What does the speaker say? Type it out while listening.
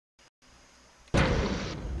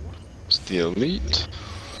It's the elite.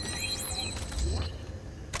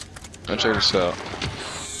 Now check this out.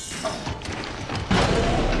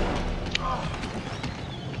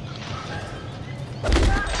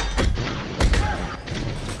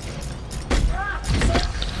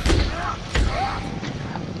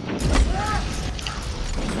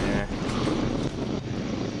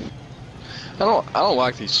 I don't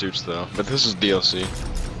like these suits though, but this is DLC.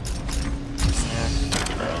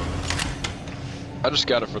 I just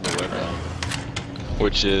got it for the weapon,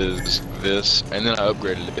 which is this, and then I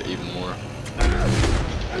upgraded it even more. Okay.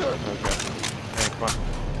 Hey, come on.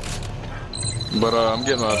 But I'm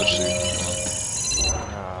getting my other suit.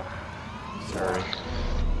 Sorry.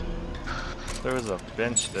 If there was a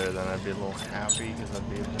bench there, then I'd be a little happy because I'd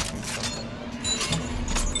be able to do something.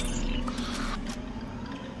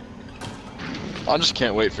 I just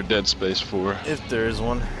can't wait for Dead Space 4. If there is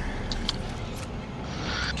one.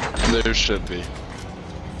 There should be.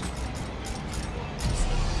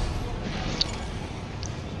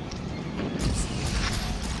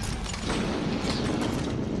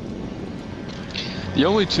 The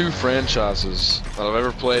only two franchises that I've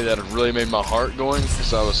ever played that have really made my heart going,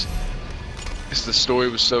 because the story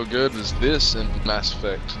was so good, was this and Mass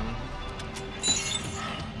Effect.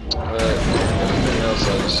 Everything else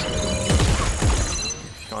I just...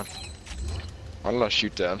 Come on. Why did I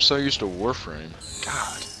shoot that? I'm so used to Warframe.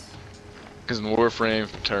 God. Because in Warframe,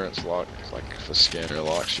 turrets lock, like if a scanner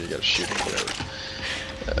locks you, gotta shoot it whatever.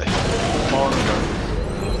 Go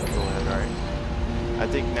ahead, alright. I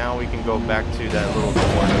think now we can go back to that little door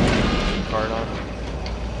that card on.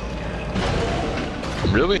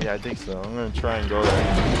 Really? Yeah, I think so. I'm gonna try and go there.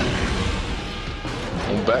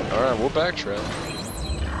 Alright, we'll backtrack.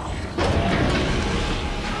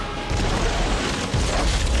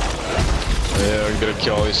 Yeah, we gotta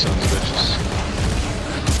kill all these sons of bitches.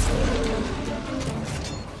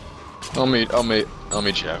 I'll meet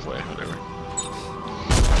you halfway, whatever.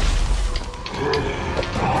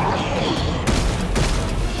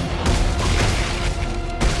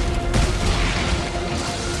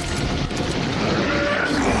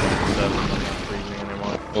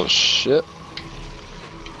 Oh shit.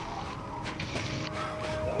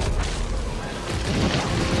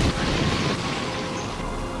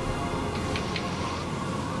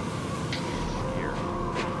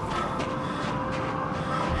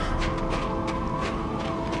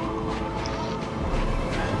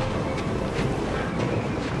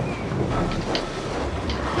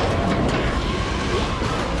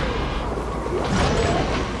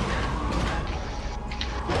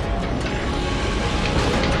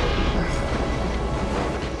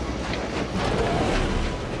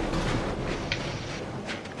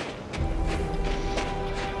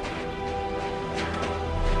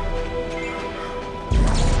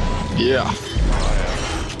 Yeah. Oh,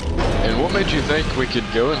 yeah. And what made you think we could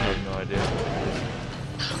go in here? I have no idea.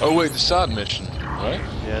 Oh wait, the side mission, right?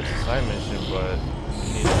 Yeah, it's a side mission, but it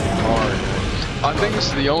needs to be hard. I think this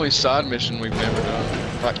is the only side mission we've never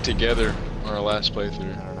done, like together on our last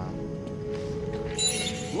playthrough. I don't know.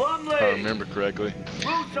 If I remember correctly.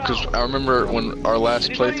 Because I remember when our last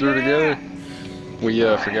playthrough together, we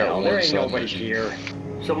forgot one side mission. Here.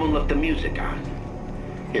 Someone left the music on.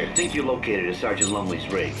 Here, think you're located at Sergeant Lumley's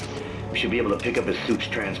rig. We should be able to pick up his suit's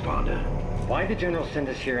transponder. Why'd the General send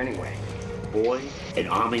us here anyway? Boy, an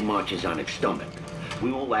army marches on its stomach.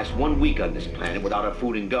 We won't last 1 week on this planet without our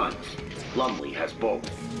food and guns. Lumley has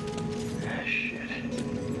both. Ah, shit.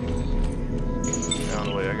 Down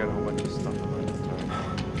the way, I got a whole bunch of stuff on my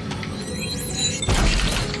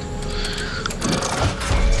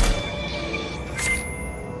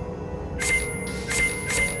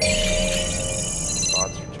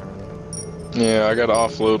Bots returning. Yeah, I gotta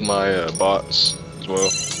offload my bots as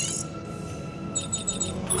well.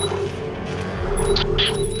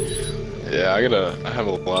 Yeah, I have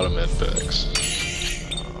a lot of med packs.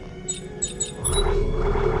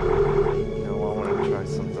 No, I want to try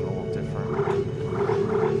something a little different.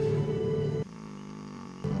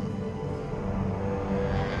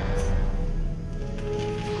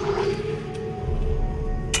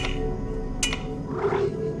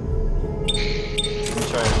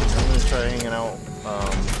 I'm gonna try hanging out a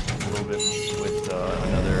little bit with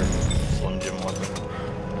another Slim Jim weapon.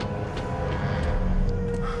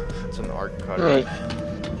 It's an arc cutter. Alright.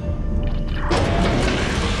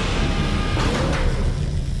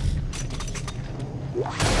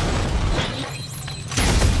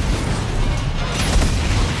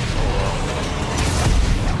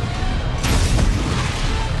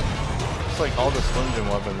 It's like all the Slim Jim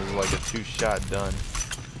weapons is like a 2-shot done.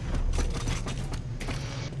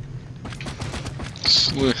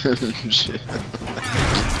 Slim Jim.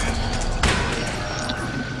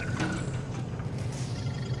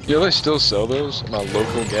 Yeah, they still sell those at my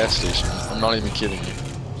local gas station. I'm not even kidding you.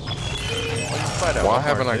 Why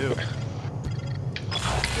haven't I?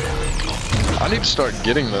 I need to start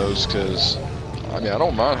getting those because, I mean, I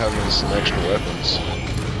don't mind having some extra weapons.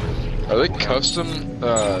 Are they custom?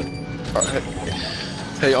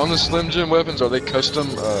 Hey, on the Slim Jim weapons, are they custom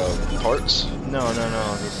parts? No.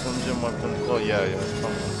 The Slim Jim weapons. Well, yeah,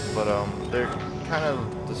 but they're kind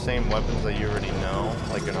of the same weapons that you already know,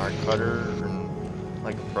 like an arc cutter and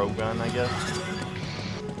like a pro gun, I guess.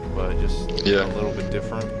 But just a little bit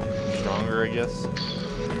different, stronger, I guess.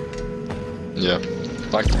 Yeah,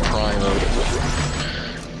 like the prime of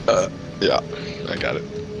it. Yeah, I got it.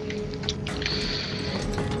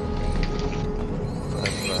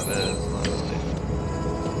 That's about it. It's not really...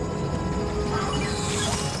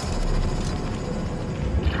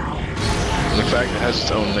 And the fact it has its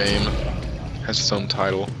own name, has its own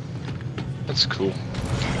title. That's cool.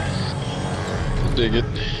 I dig it.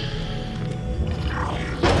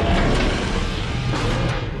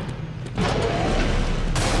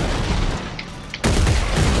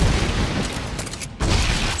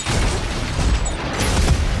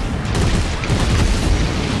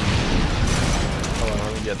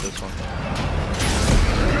 This one.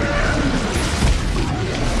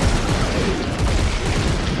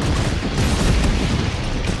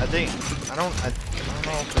 I don't know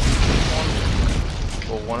if it's this one.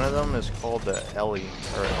 Well, one of them is called the Ellie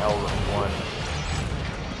or L1.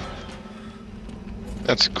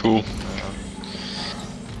 That's cool.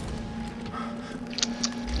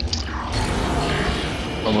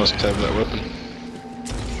 I must have that weapon.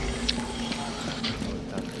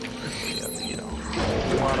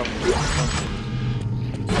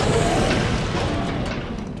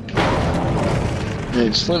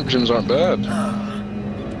 Hey, Slim Jims aren't bad.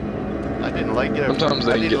 I didn't like it. Sometimes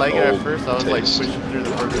they get like it old at first. I was like pushing through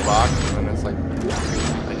the first box, and it's like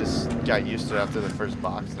I just got used to it after the first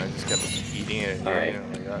box, and I just kept eating it. All right.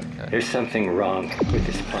 Like, okay. There's something wrong with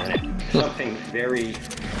this planet. Something very,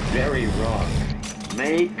 very wrong.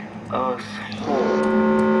 Make us whole.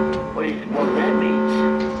 What that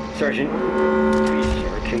means? Sergeant, please,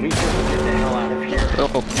 sir, can we just get the hell out of here?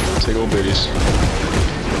 Oh, take old biddies.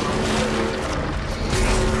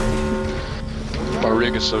 My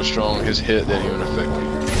rig is so strong, his hit didn't even affect me.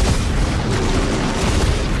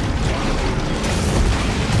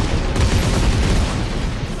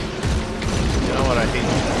 You know what I hate a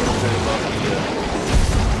little bit about the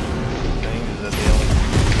thing is that they only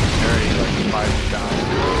carry like 5 shots.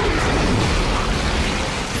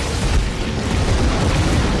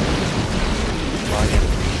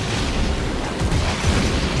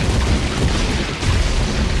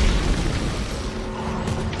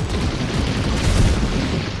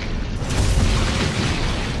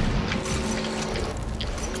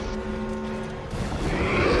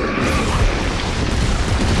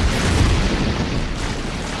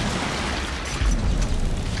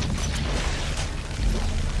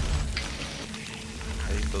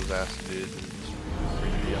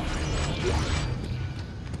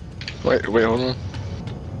 Wait, hold on.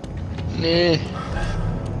 Nah.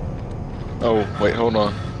 Oh, wait, hold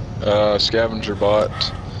on. Scavenger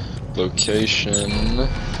bot. Location.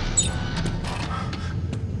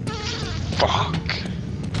 Fuck.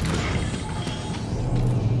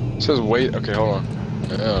 It says wait. Okay, hold on.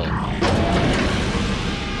 No.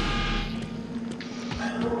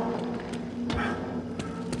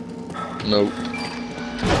 Nope.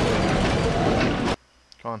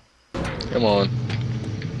 Come on. Come on.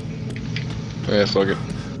 Yeah, fuck it.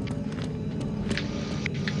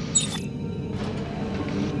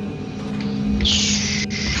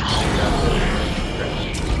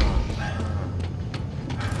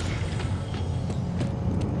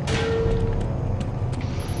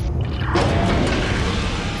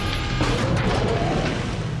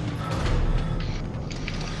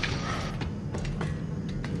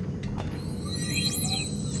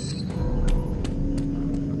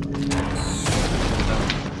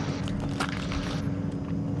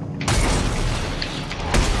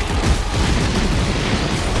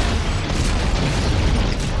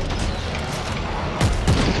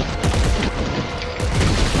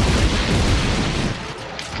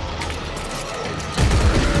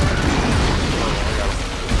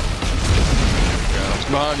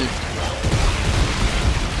 Behind you.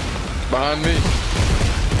 Behind me.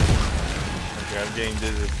 Okay, I'm getting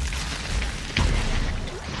dizzy.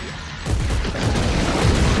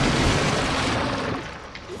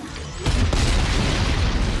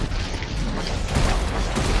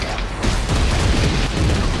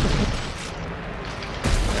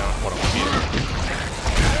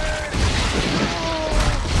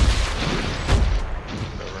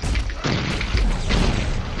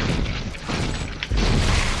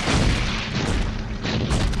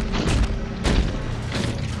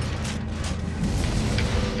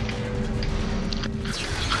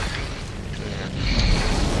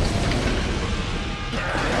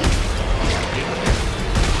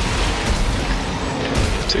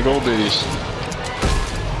 Big old bitties.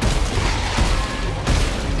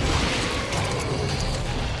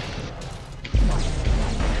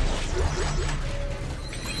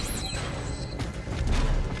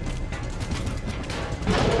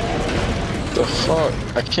 The fuck?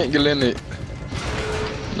 I can't get in it.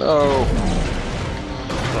 No.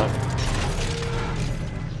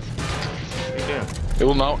 It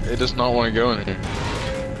will not. It does not want to go in here.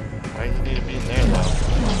 Why do you need to be in there though?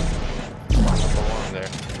 I don't belong there.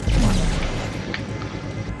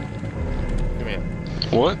 Come here.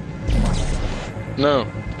 What? No.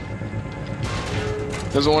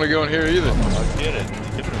 Doesn't want to go in here either. I'll get it.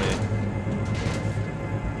 Give it to me.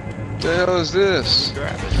 What the hell is this?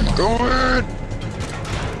 Grab it. Go in!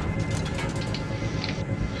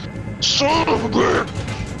 Son of a bitch!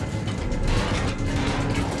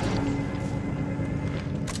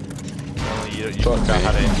 You Fuck forgot me.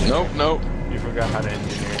 how to engineer. Nope, nope. You forgot how to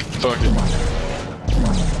engineer. Fuck it.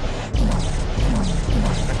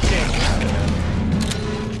 I can't get it.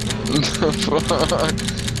 Fuck.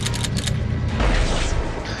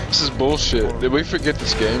 This is bullshit. Did we forget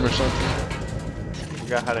this game or something? You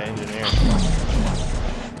forgot how to engineer.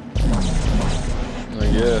 I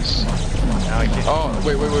guess. Now I can't. Oh,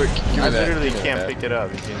 wait. Give me I that. literally Give me can't that. pick it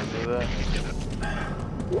up. You can't do that.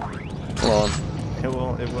 Come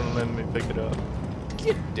on. It won't let me pick it up.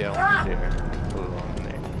 Get down there. Put it on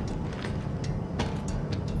there.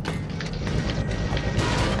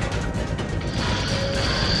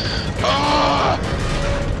 Ah!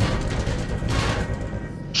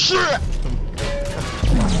 Shit!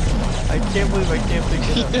 I can't believe I can't pick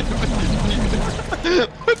it up.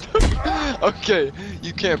 What the okay,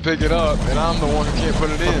 you can't pick it up, and I'm the one who can't put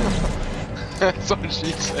it in. That's what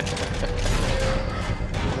she said.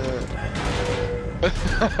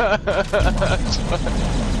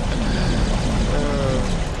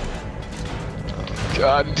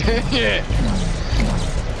 God dang it!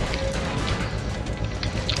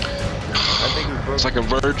 I think we broke. It's like a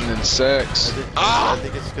virgin in sex. I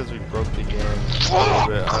think it's because we broke the game.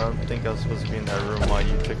 But I don't think I was supposed to be in that room while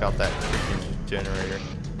you took out that freaking generator.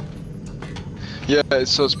 Yeah,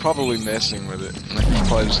 so it's probably messing with it. Like, it's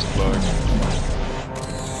probably just a bug.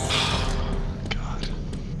 God.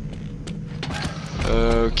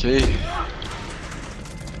 Okay.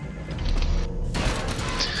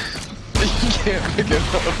 You can't pick it up.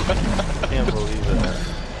 I can't believe that.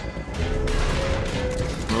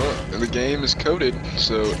 Well, the game is coded,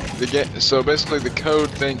 so so basically the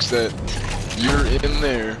code thinks that you're in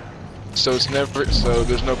there, so it's never, so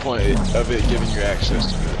there's no point of it giving you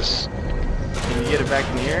access to this. Can you get it back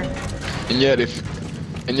in here? And yet if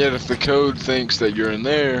the code thinks that you're in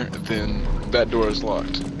there, then that door is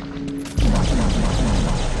locked.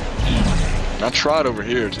 I tried over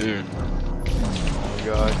here too. Oh my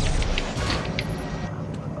god.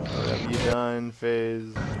 What have you done,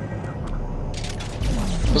 FaZe?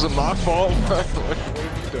 Was it my fault? What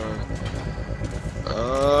have you done?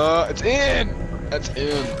 It's in! That's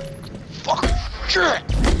in. Fuck shit!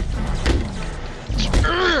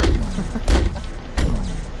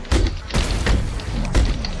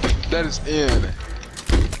 That is in.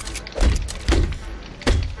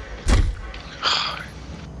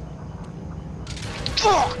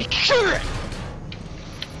 Fuck shit!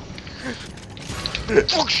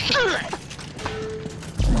 Fuck shit!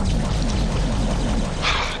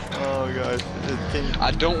 Oh gosh. Can you...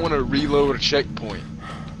 I don't want to reload a checkpoint.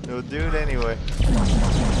 No, do it anyway.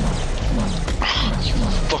 You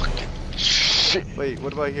fucking shit. Wait,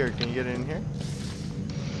 what about here? Can you get it in here?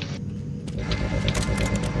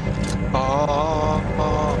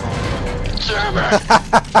 Damn it!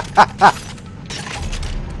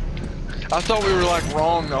 I thought we were like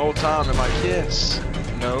wrong the whole time. I'm like, yes,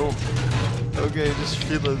 no. Okay, just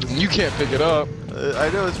reload this. You can't pick it up. I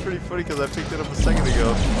know, it's pretty funny because I picked it up a second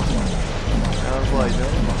ago. And I was like, no.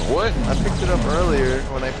 What? I picked it up earlier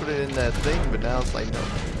when I put it in that thing, but now it's like, no.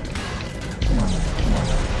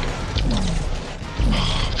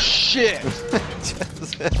 Shit!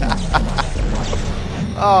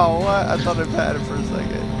 Oh, what? I thought I had it for a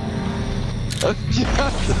second. Yeah, I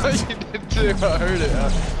thought you did too. I heard it. I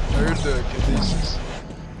heard the kinesis.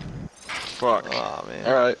 Fuck. Oh, man.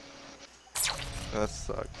 Alright. That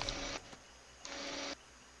sucked.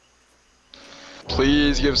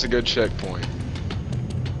 Please give us a good checkpoint.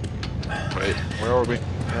 Wait, where are we?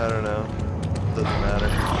 I don't know. Doesn't matter.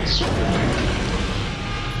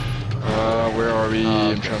 Where are we?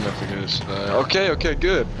 Okay. I'm trying to figure this. Okay,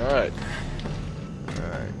 good. Alright.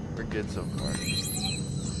 Alright, we're good so far.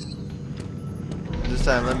 This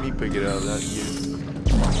time, let me pick it up, not you.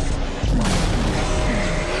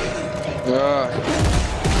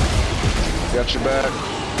 Got your back.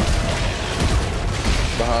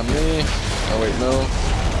 Behind me. Oh wait, no.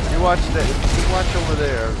 You watch that. You watch over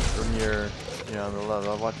there from your, you know, on the left.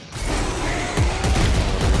 I'll watch.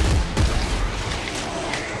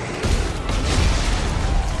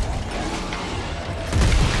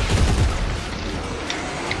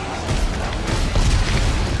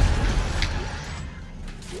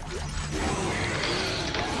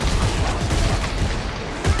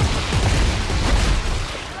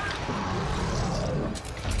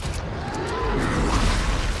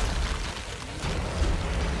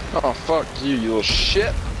 Oh, fuck you, you little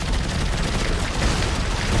shit.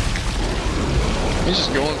 He's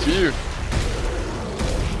just going for you.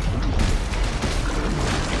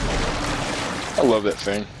 I love that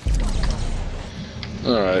thing.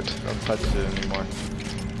 Alright. Don't touch it anymore.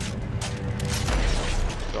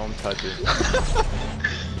 Don't touch it.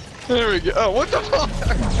 There we go. Oh, what the fuck?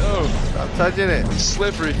 Oh. Stop touching it. It's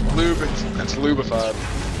slippery. It's lubrified.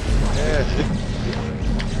 Yeah.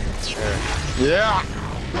 There. Yeah.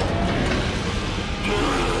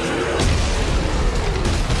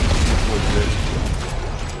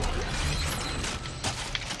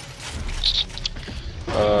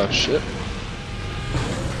 Shit.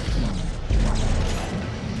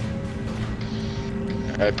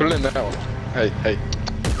 Hey, put it in that one. Hey, hey.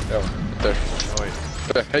 That one. There. Oh,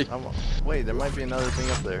 wait. Hey. Wait, there might be another thing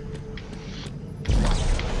up there.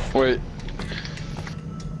 Wait.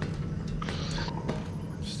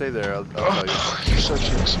 Stay there, I'll tell you. Oh, you're such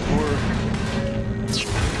an explorer.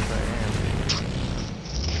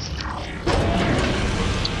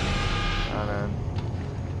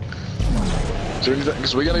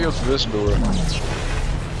 Because we gotta go through this door.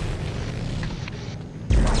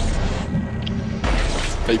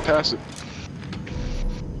 Hey, pass it.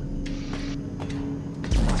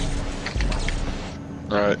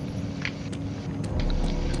 Alright.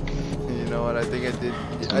 You know what? I think I did.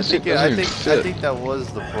 I think that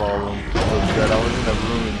was the problem. Was that I was in a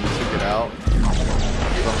room and you took it out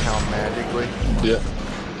somehow magically. Yeah.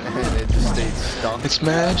 And it just stayed stuck. It's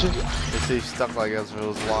magic. It stayed stuck like as if it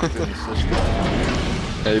was locked in the system.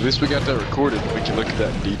 Hey, at least we got that recorded. We can look at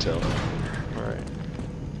that in detail. Right.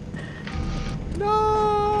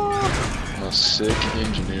 No. My sick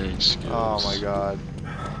engineering skills. Oh my god.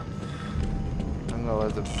 I'm gonna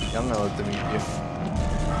let them eat you.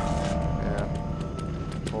 Yeah.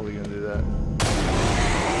 Totally gonna do that.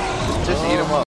 Just eat them up.